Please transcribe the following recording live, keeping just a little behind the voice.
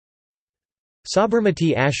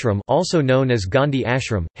Sabarmati Ashram, also known as Gandhi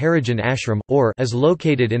Ashram, Harijan Ashram, or is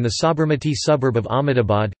located in the Sabarmati suburb of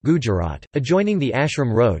Ahmedabad, Gujarat, adjoining the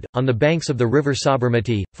Ashram Road, on the banks of the river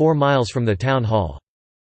Sabarmati, 4 miles from the town hall.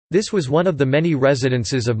 This was one of the many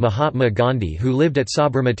residences of Mahatma Gandhi, who lived at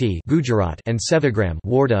Sabarmati, Gujarat, and Sevagram,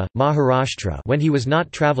 Wardha, Maharashtra, when he was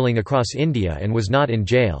not travelling across India and was not in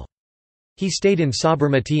jail. He stayed in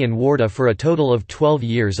Sabarmati and Wardha for a total of 12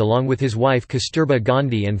 years along with his wife Kasturba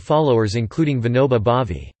Gandhi and followers including Vinoba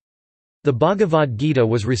Bhave. The Bhagavad Gita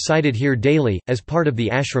was recited here daily, as part of the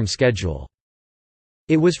ashram schedule.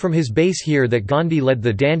 It was from his base here that Gandhi led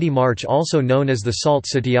the Dandi March, also known as the Salt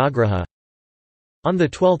Satyagraha, on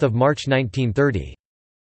 12 March 1930.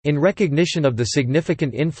 In recognition of the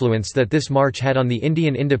significant influence that this march had on the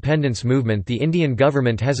Indian independence movement, the Indian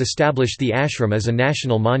government has established the ashram as a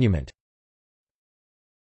national monument.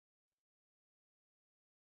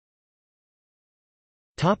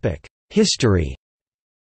 History.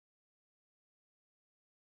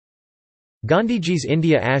 Gandhiji's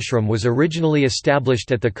India Ashram was originally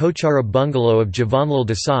established at the Kochara bungalow of Jawaharlal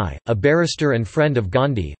Desai, a barrister and friend of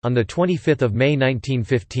Gandhi, on 25 May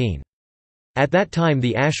 1915. At that time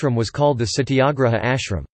the ashram was called the Satyagraha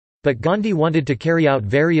Ashram. But Gandhi wanted to carry out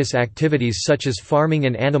various activities such as farming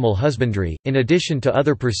and animal husbandry, in addition to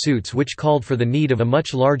other pursuits which called for the need of a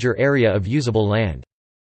much larger area of usable land.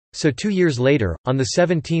 So 2 years later, on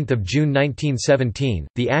 17 June 1917,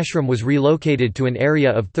 the ashram was relocated to an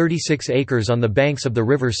area of 36 acres on the banks of the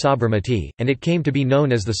river Sabarmati, and it came to be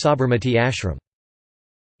known as the Sabarmati Ashram.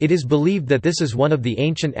 It is believed that this is one of the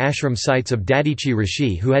ancient ashram sites of Dadichi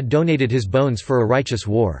Rishi, who had donated his bones for a righteous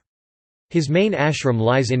war. His main ashram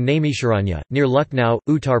lies in Naimisharanya, near Lucknow,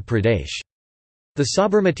 Uttar Pradesh. The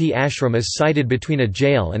Sabarmati Ashram is sited between a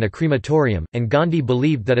jail and a crematorium, and Gandhi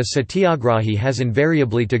believed that a satyagrahi has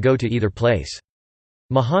invariably to go to either place.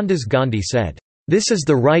 Mohandas Gandhi said, "This is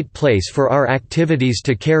the right place for our activities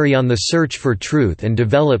to carry on the search for truth and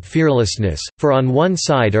develop fearlessness, for on one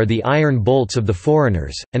side are the iron bolts of the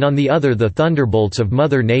foreigners, and on the other the thunderbolts of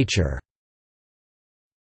Mother Nature."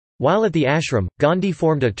 While at the ashram, Gandhi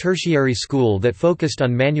formed a tertiary school that focused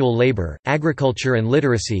on manual labor, agriculture and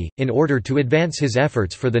literacy, in order to advance his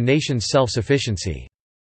efforts for the nation's self-sufficiency.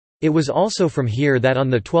 It was also from here that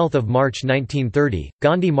on 12 March 1930,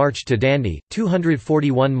 Gandhi marched to Dandi,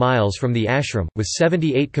 241 miles from the ashram, with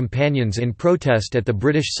 78 companions in protest at the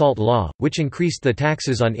British salt law, which increased the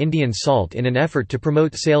taxes on Indian salt in an effort to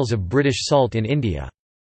promote sales of British salt in India.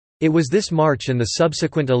 It was this march and the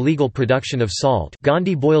subsequent illegal production of salt,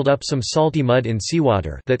 Gandhi boiled up some salty mud in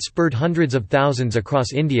seawater, that spurred hundreds of thousands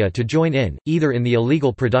across India to join in, either in the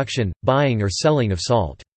illegal production, buying or selling of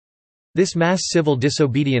salt. This mass civil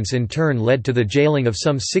disobedience in turn led to the jailing of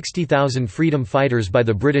some 60,000 freedom fighters by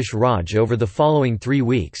the British Raj over the following 3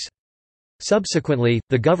 weeks. Subsequently,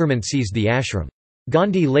 the government seized the ashram.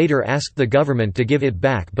 Gandhi later asked the government to give it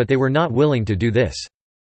back, but they were not willing to do this.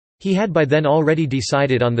 He had by then already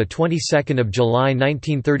decided on the 22nd of July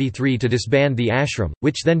 1933 to disband the ashram,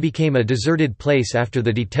 which then became a deserted place after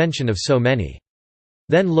the detention of so many.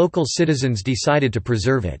 Then local citizens decided to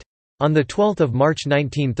preserve it. On 12 March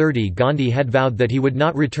 1930, Gandhi had vowed that he would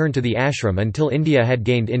not return to the ashram until India had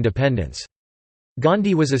gained independence.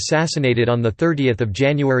 Gandhi was assassinated on 30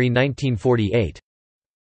 January 1948.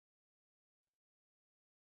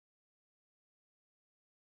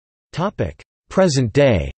 Present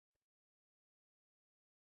day.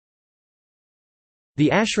 The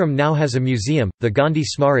ashram now has a museum, the Gandhi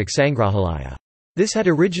Smarak Sangrahalaya. This had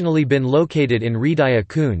originally been located in Hridaya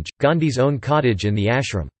Kunj, Gandhi's own cottage in the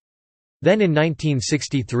ashram. Then in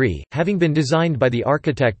 1963, having been designed by the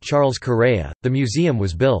architect Charles Correa, the museum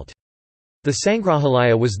was built. The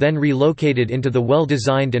Sangrahalaya was then relocated into the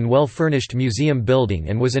well-designed and well-furnished museum building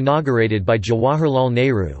and was inaugurated by Jawaharlal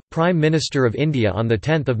Nehru, Prime Minister of India on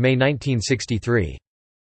 10 May 1963.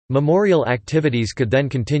 Memorial activities could then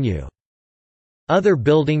continue. Other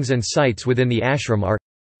buildings and sites within the ashram are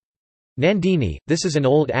Nandini. This is an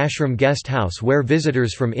old ashram guest house where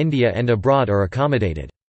visitors from India and abroad are accommodated.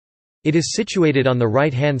 It is situated on the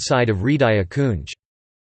right-hand side of Hridaya Kunj.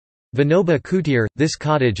 Vinoba Kutir. This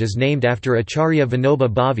cottage is named after Acharya Vinoba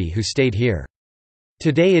Bhave, who stayed here.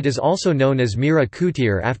 Today it is also known as Mira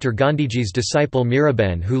Kutir after Gandhiji's disciple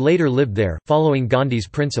Miraben, who later lived there, following Gandhi's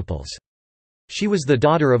principles. She was the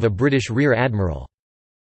daughter of a British Rear Admiral.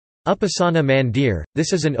 Upasana Mandir.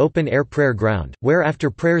 This is an open-air prayer ground, where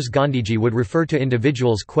after prayers Gandhiji would refer to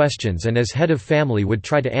individuals' questions and as head of family would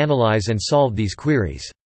try to analyze and solve these queries.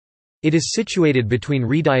 It is situated between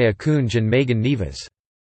Hridaya Kunj and Magan Nivas.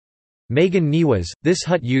 Magan Niwas. This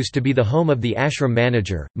hut used to be the home of the ashram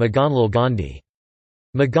manager, Maganlal Gandhi.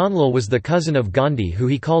 Mohanlal was the cousin of Gandhi who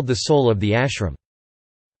he called the soul of the ashram.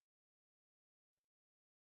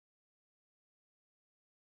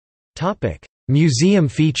 Museum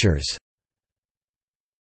features.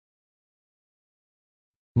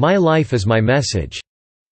 My Life is My Message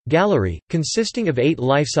gallery, consisting of 8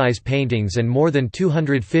 life-size paintings and more than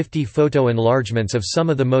 250 photo enlargements of some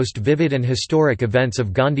of the most vivid and historic events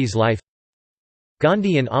of Gandhi's life.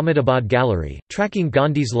 Gandhi in Ahmedabad gallery, tracking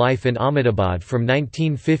Gandhi's life in Ahmedabad from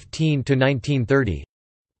 1915 to 1930.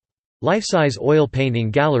 Life-size oil painting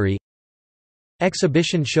gallery.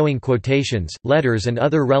 Exhibition showing quotations, letters and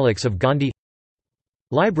other relics of Gandhi.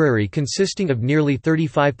 Library consisting of nearly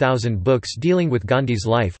 35,000 books dealing with Gandhi's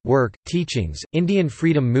life, work, teachings, Indian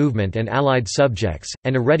freedom movement and allied subjects,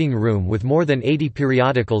 and a reading room with more than 80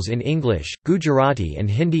 periodicals in English, Gujarati and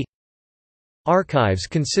Hindi. Archives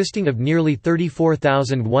consisting of nearly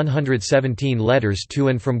 34,117 letters to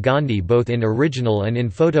and from Gandhi both in original and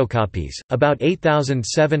in photocopies, about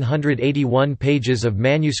 8,781 pages of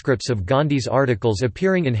manuscripts of Gandhi's articles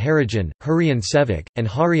appearing in Harijan, Hariyan Sevak, and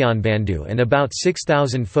Hariyan Bandhu and about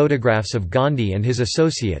 6,000 photographs of Gandhi and his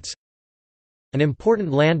associates. An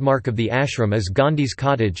important landmark of the ashram is Gandhi's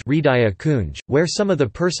cottage Hridaya Kunj, where some of the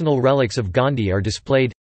personal relics of Gandhi are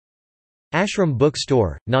displayed. Ashram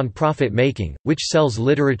Bookstore, non-profit making, which sells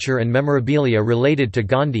literature and memorabilia related to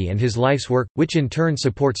Gandhi and his life's work, which in turn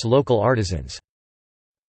supports local artisans.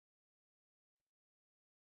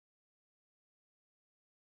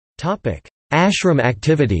 Ashram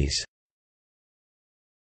activities.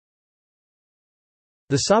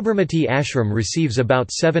 The Sabarmati Ashram receives about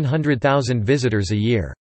 700,000 visitors a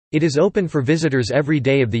year. It is open for visitors every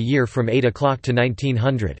day of the year from 8 o'clock to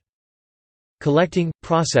 1900. Collecting,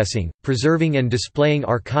 processing, preserving and displaying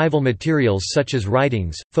archival materials such as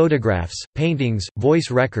writings, photographs, paintings,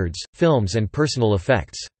 voice records, films and personal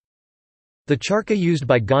effects. The charkha used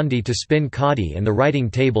by Gandhi to spin khadi and the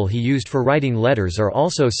writing table he used for writing letters are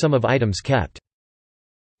also some of items kept.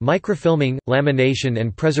 Microfilming, lamination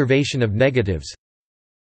and preservation of negatives.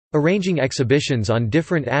 Arranging exhibitions on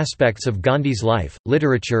different aspects of Gandhi's life,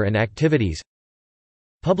 literature and activities.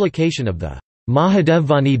 Publication of the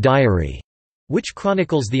Mahadevvani Diary, which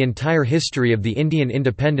chronicles the entire history of the Indian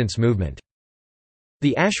independence movement.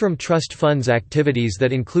 The ashram trust funds activities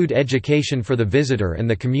that include education for the visitor and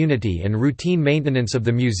the community and routine maintenance of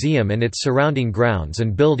the museum and its surrounding grounds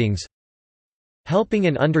and buildings. Helping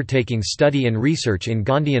and undertaking study and research in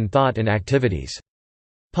Gandhian thought and activities.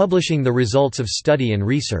 Publishing the results of study and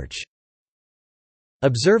research.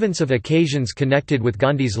 Observance of occasions connected with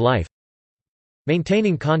Gandhi's life.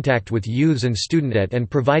 Maintaining contact with youths and student and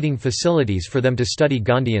providing facilities for them to study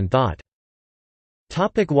Gandhian thought.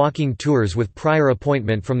 Walking tours with prior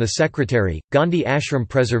appointment from the Secretary, Gandhi Ashram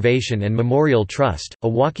Preservation and Memorial Trust. A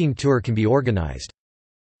walking tour can be organized.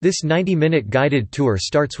 This 90-minute guided tour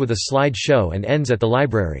starts with a slide show and ends at the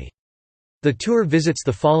library. The tour visits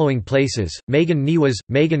the following places: Magan Niwas,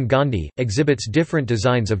 Magan Gandhi, exhibits different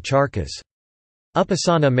designs of charkhas.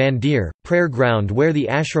 Upasana Mandir, prayer ground where the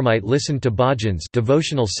ashramite listened to bhajans,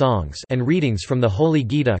 devotional songs and readings from the Holy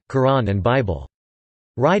Gita, Quran and Bible.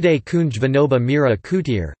 Hriday Kunj Vinoba Mira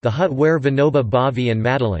Kutir, the hut where Vinoba Bhavi and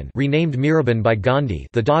Madeline, renamed Miraban by Gandhi,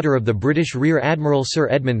 the daughter of the British Rear Admiral Sir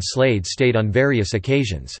Edmund Slade, stayed on various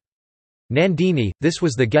occasions. Nandini, this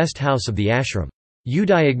was the guest house of the ashram.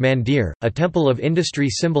 Udayag Mandir, a temple of industry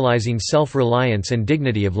symbolizing self-reliance and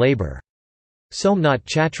dignity of labour. Somnath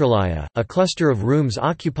Chatralaya, a cluster of rooms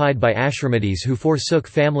occupied by ashramites who forsook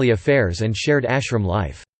family affairs and shared ashram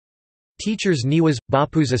life. Teachers Niwas,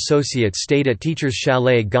 Bapu's associates stayed at Teachers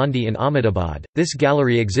Chalet Gandhi in Ahmedabad. This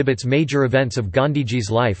gallery exhibits major events of Gandhiji's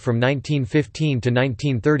life from 1915 to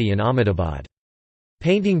 1930 in Ahmedabad.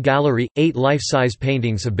 Painting gallery, 8 life-size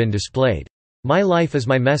paintings have been displayed. My Life is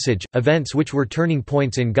My Message, events which were turning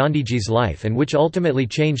points in Gandhiji's life and which ultimately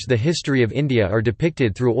changed the history of India are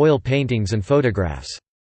depicted through oil paintings and photographs.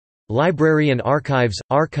 Library and archives.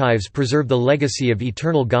 Archives preserve the legacy of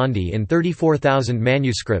Eternal Gandhi in 34,000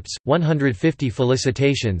 manuscripts, 150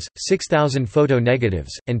 felicitations, 6,000 photo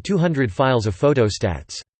negatives, and 200 files of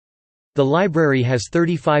photostats. The library has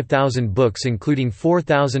 35,000 books including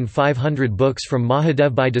 4,500 books from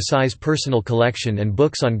Mahadev Bhai Desai's personal collection and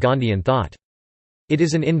books on Gandhian thought. It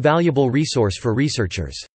is an invaluable resource for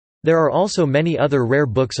researchers. There are also many other rare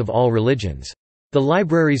books of all religions. The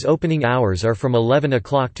library's opening hours are from 11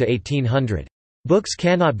 o'clock to 1800. Books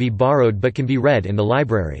cannot be borrowed but can be read in the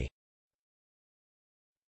library.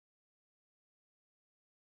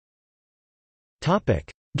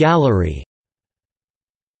 Gallery.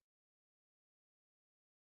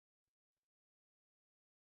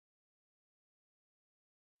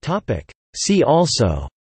 See also: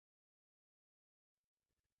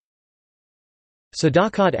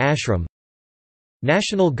 Sadakat Ashram,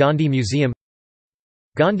 National Gandhi Museum,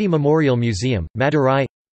 Gandhi Memorial Museum, Madurai,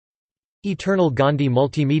 Eternal Gandhi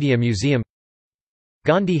Multimedia Museum,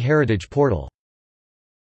 Gandhi Heritage Portal.